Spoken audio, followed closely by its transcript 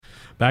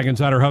Back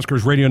inside our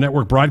Huskers Radio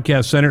Network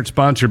Broadcast Center, it's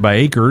sponsored by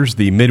Acres,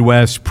 the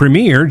Midwest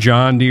premier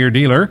John Deere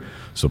dealer,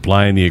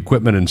 supplying the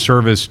equipment and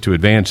service to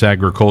advance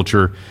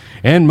agriculture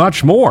and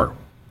much more.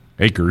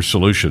 Acres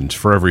Solutions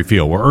for every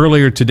field. Well,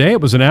 earlier today it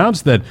was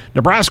announced that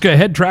Nebraska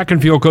head track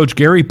and field coach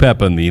Gary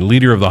Pepin, the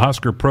leader of the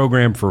Husker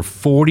program for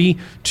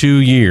 42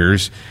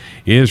 years,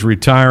 is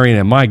retiring.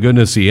 And my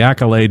goodness, the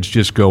accolades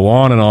just go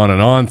on and on and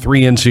on.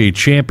 3 NCAA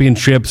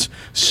championships,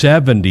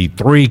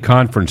 73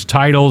 conference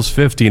titles,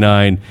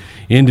 59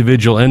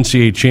 individual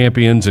NCAA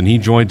champions, and he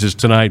joins us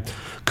tonight.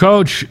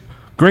 Coach,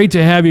 great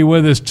to have you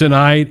with us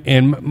tonight,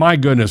 and my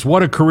goodness,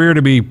 what a career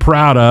to be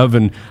proud of,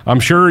 and I'm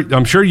sure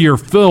you're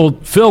filled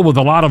with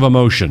a lot of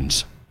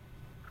emotions.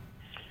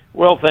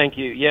 Well, thank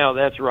you. Yeah,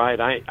 that's right.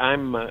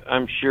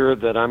 I'm sure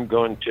that I'm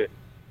going to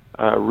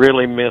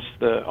really miss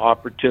the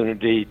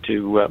opportunity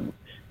to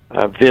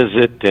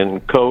visit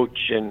and coach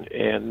and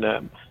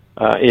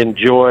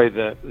enjoy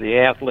the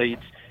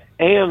athletes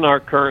and our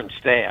current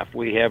staff.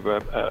 We have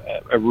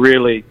a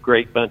really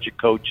great bunch of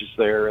coaches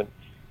there,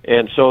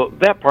 and so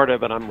that part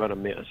of it I'm going to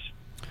miss.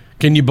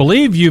 Can you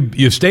believe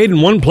you stayed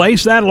in one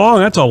place that long?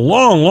 That's a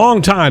long,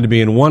 long time to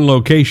be in one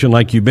location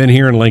like you've been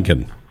here in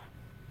Lincoln.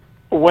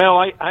 Well,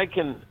 I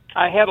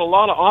had a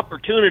lot of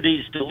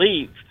opportunities to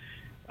leave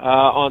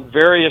on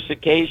various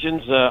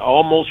occasions.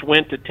 Almost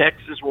went to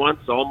Texas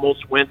once,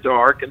 almost went to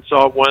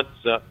Arkansas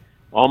once,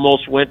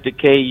 almost went to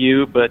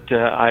KU, but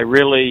I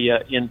really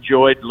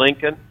enjoyed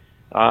Lincoln.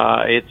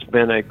 It's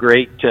been a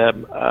great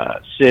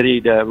city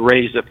to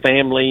raise a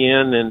family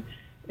in,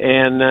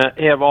 and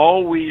have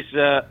always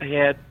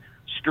had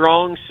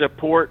strong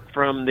support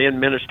from the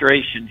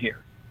administration here.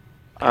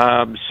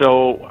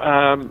 So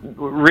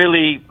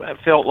really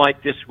felt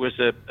like this was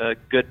a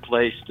good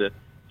place to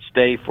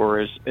stay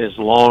for as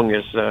long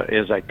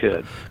as I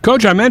could.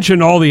 Coach, I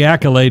mentioned all the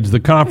accolades,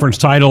 the conference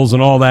titles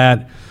and all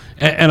that,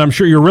 and I'm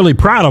sure you're really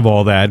proud of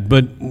all that,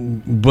 but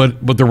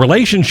the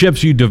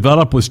relationships you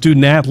develop with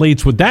student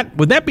athletes, would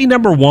that be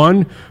number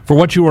one for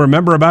what you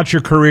remember about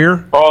your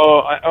career?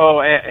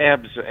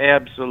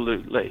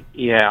 Absolutely.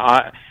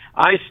 Yeah,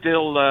 I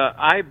still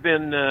I've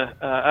been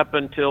up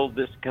until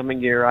this coming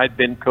year, I've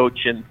been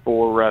coaching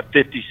for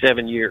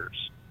 57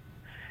 years,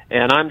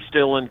 and I'm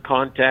still in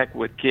contact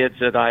with kids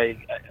that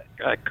I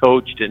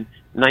coached in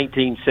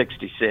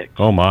 1966.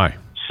 Oh my!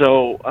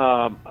 So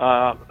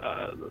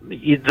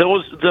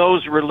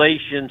those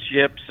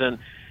relationships and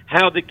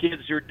how the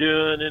kids are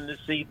doing, and to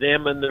see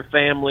them and their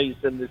families,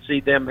 and to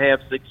see them have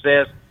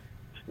success.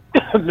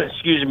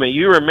 Excuse me.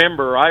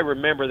 I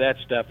remember that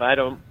stuff. I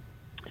don't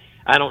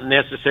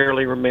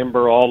necessarily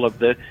remember all of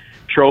the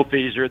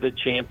trophies or the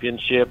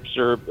championships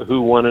or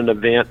who won an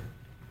event.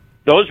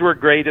 Those were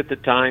great at the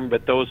time,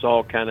 but those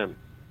all kind of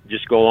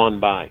just go on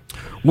by.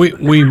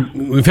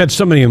 We've had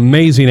so many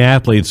amazing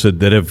athletes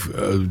that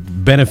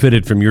have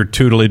benefited from your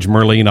tutelage.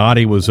 Merlene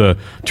Ottey was a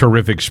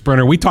terrific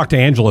sprinter. We talked to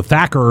Angela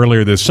Thacker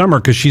earlier this summer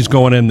because she's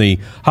going in the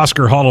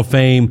Husker Hall of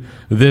Fame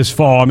this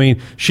fall. I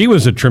mean, she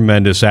was a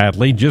tremendous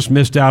athlete, just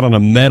missed out on a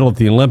medal at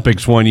the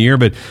Olympics one year,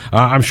 but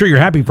I'm sure you're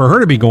happy for her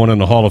to be going in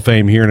the Hall of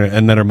Fame here in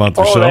another month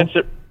or so.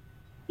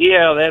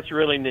 Yeah, that's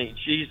really neat.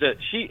 She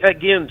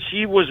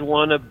was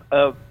one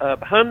of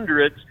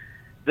hundreds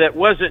that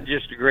wasn't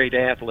just a great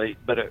athlete,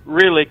 but a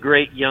really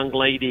great young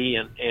lady,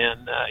 and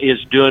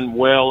is doing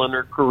well in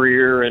her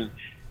career,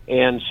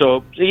 and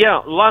so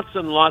yeah, lots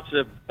and lots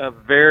of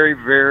very,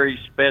 very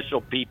special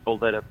people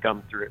that have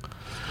come through.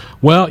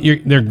 Well,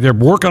 they're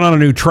working on a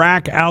new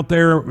track out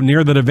there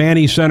near the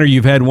Devaney Center.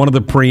 You've had one of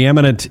the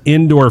preeminent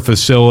indoor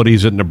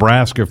facilities at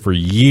Nebraska for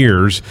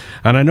years,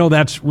 and I know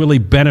that's really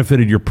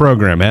benefited your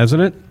program,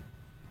 hasn't it?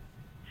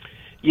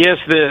 Yes,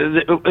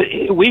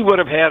 we would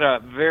have had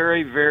a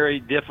very, very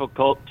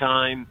difficult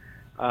time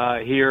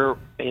here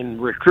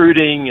in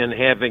recruiting and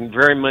having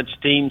very much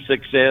team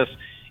success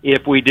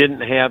if we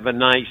didn't have a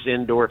nice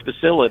indoor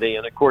facility.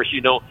 And, of course,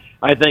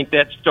 I think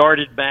that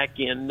started back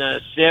in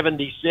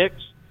 76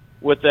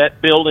 with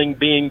that building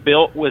being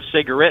built with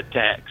cigarette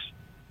tax.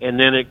 And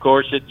then, of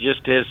course, it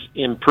just has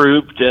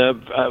improved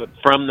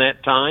from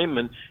that time.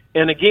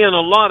 And, again, a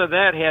lot of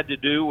that had to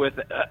do with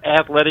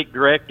athletic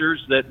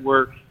directors that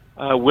were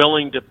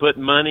willing to put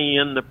money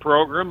in the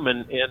program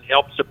and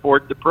help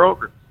support the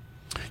program.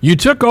 You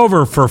took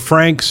over for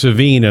Frank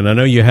Savine, and I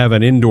know you have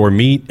an indoor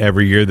meet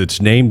every year that's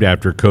named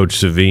after Coach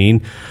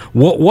Savine.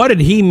 What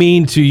did he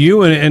mean to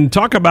you? And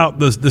talk about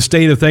the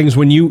state of things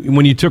when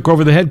you took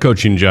over the head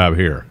coaching job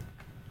here.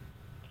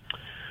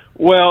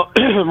 Well,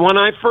 when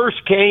I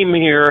first came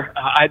here,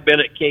 I'd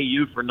been at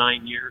KU for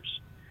 9 years.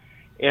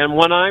 And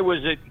when I was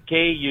at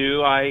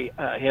KU, I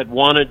had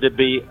wanted to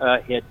be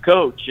a head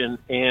coach, and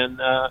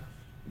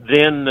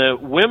then the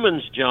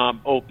women's job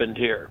opened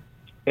here.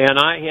 And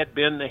I had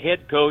been the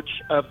head coach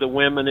of the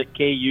women at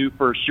KU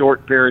for a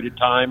short period of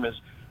time, as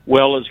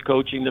well as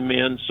coaching the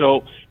men.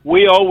 So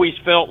we always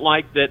felt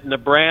like that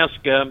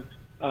Nebraska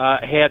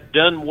had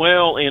done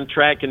well in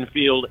track and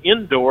field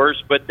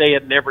indoors, but they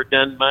had never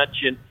done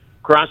much in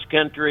cross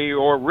country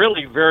or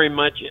really very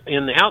much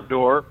in the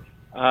outdoor.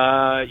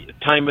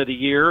 time of the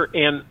year,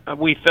 and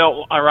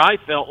I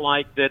felt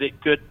like that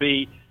it could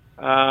be,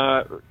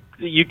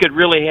 you could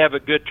really have a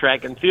good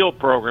track and field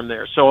program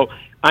there. So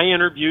I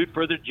interviewed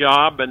for the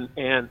job,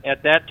 and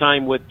at that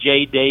time with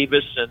Jay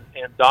Davis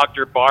and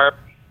Dr. Barb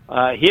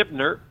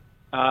Hibner,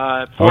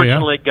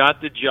 fortunately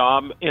got the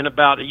job. And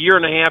about a year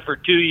and a half or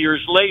 2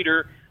 years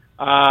later,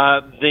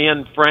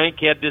 then Frank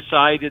had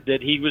decided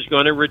that he was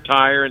going to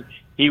retire, and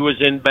he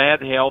was in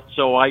bad health,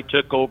 so I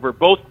took over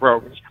both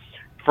programs.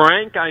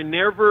 Frank, I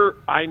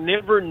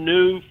never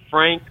knew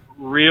Frank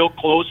real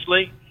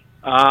closely.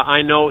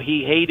 I know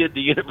he hated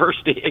the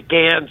University of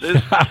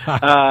Kansas,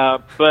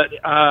 but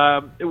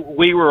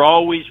we were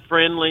always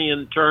friendly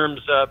in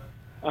terms of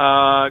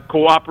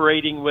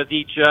cooperating with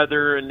each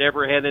other and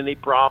never had any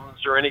problems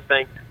or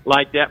anything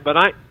like that. But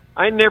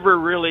I never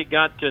really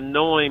got to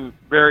know him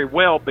very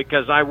well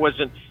because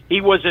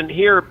he wasn't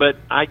here, but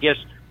I guess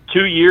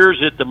 2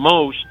 years at the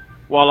most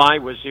while I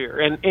was here.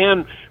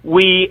 And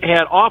we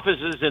had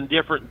offices in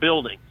different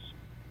buildings.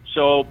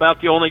 So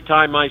about the only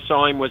time I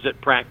saw him was at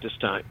practice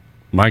time.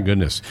 My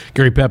goodness.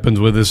 Gary Pepin's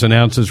with us,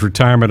 announces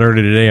retirement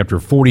early today after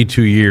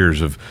 42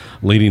 years of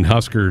leading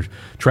Husker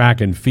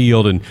track and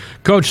field. And,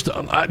 Coach,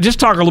 just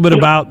talk a little bit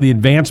about the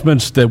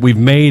advancements that we've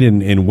made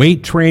in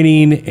weight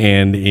training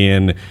and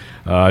in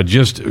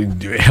just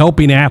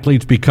helping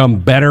athletes become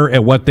better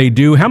at what they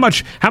do. How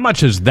much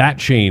has that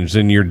changed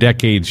in your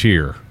decades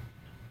here?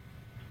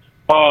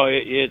 Oh,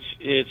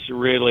 it's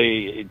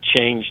really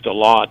changed a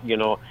lot. You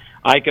know,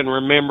 I can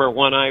remember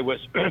when I was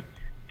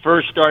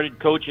first started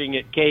coaching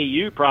at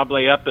KU,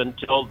 probably up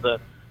until the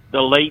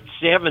late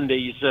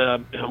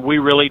 70s, we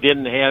really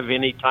didn't have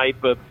any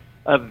type of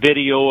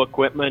video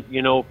equipment.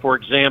 You know, for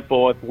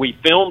example, if we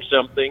filmed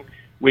something,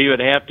 we would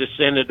have to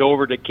send it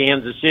over to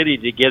Kansas City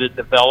to get it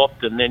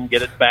developed and then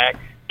get it back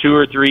 2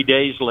 or 3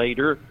 days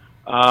later.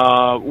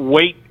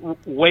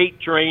 Weight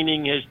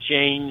training has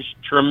changed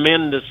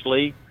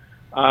tremendously.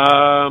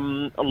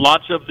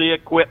 Lots of the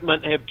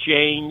equipment have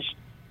changed,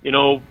 you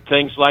know,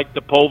 things like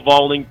the pole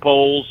vaulting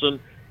poles and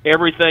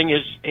everything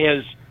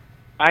is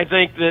I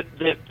think that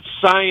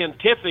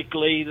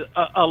scientifically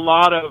a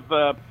lot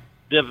of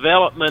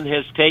development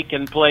has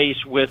taken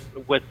place with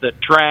the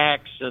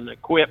tracks and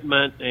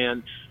equipment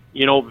and,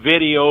 you know,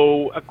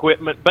 video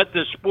equipment. But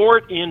the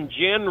sport in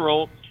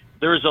general,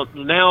 there's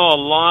now a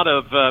lot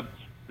of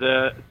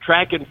the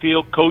Track and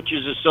Field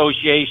Coaches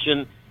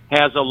Association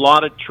has a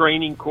lot of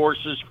training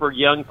courses for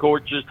young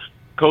coaches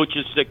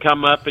to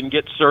come up and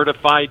get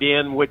certified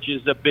in, which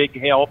is a big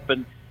help.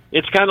 And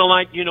it's kind of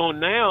like, you know,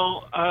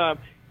 now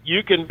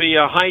you can be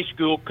a high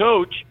school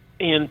coach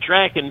in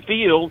track and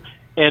field,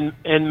 and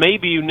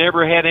maybe you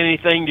never had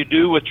anything to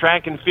do with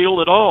track and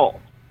field at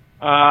all.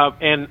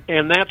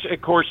 And that's,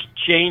 of course,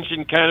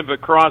 changing kind of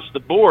across the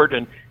board,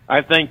 and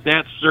I think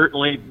that's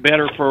certainly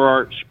better for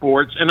our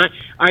sports. And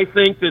I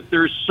think that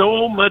there's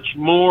so much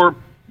more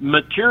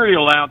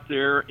material out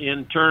there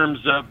in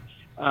terms of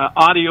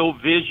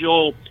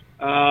audio-visual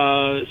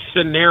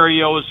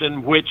scenarios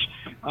in which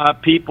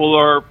people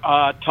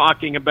are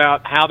talking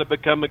about how to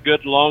become a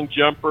good long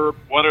jumper,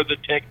 what are the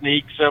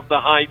techniques of the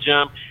high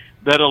jump,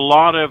 that a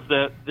lot of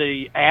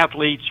the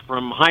athletes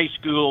from high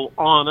school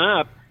on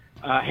up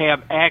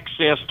have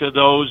access to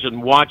those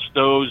and watch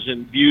those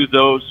and view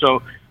those.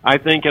 So I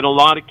think in a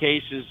lot of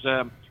cases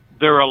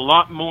they're a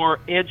lot more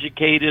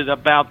educated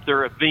about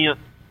their event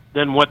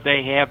than what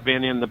they have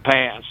been in the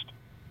past.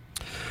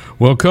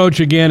 Well, Coach,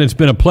 again, it's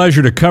been a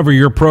pleasure to cover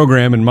your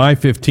program in my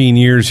 15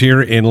 years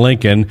here in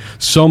Lincoln.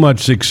 So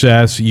much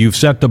success. You've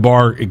set the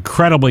bar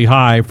incredibly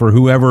high for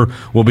whoever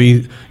will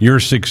be your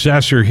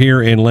successor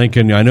here in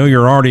Lincoln. I know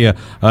you're already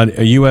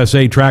a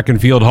USA Track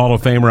and Field Hall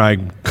of Famer.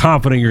 I'm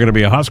confident you're going to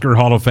be a Husker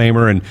Hall of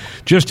Famer. And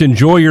just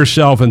enjoy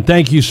yourself, and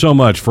thank you so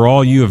much for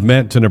all you have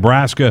meant to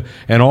Nebraska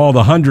and all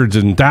the hundreds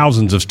and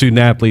thousands of student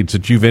athletes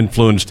that you've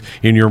influenced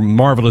in your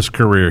marvelous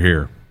career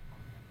here.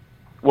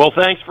 Well,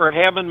 thanks for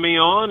having me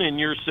on and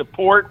your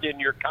support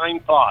and your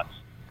kind thoughts.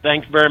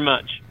 Thanks very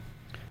much.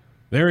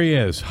 There he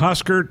is,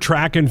 Husker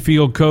track and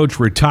field coach,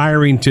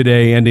 retiring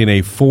today, ending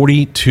a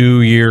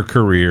 42-year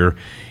career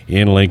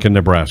in Lincoln,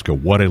 Nebraska.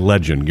 What a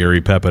legend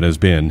Gary Pepin has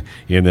been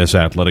in this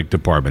athletic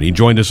department. He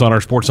joined us on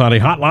our Sports Sunday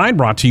Hotline,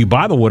 brought to you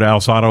by the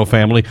Woodhouse Auto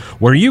family,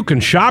 where you can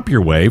shop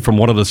your way from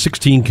one of the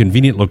 16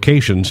 convenient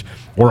locations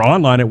or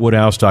online at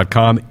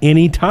woodhouse.com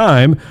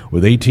anytime.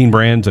 With 18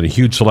 brands and a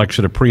huge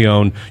selection of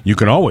pre-owned, you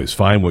can always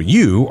find what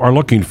you are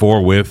looking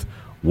for with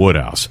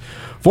Woodhouse.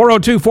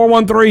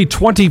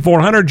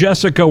 402-413-2400.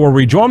 Jessica will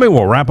rejoin me.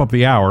 We'll wrap up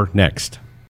the hour next.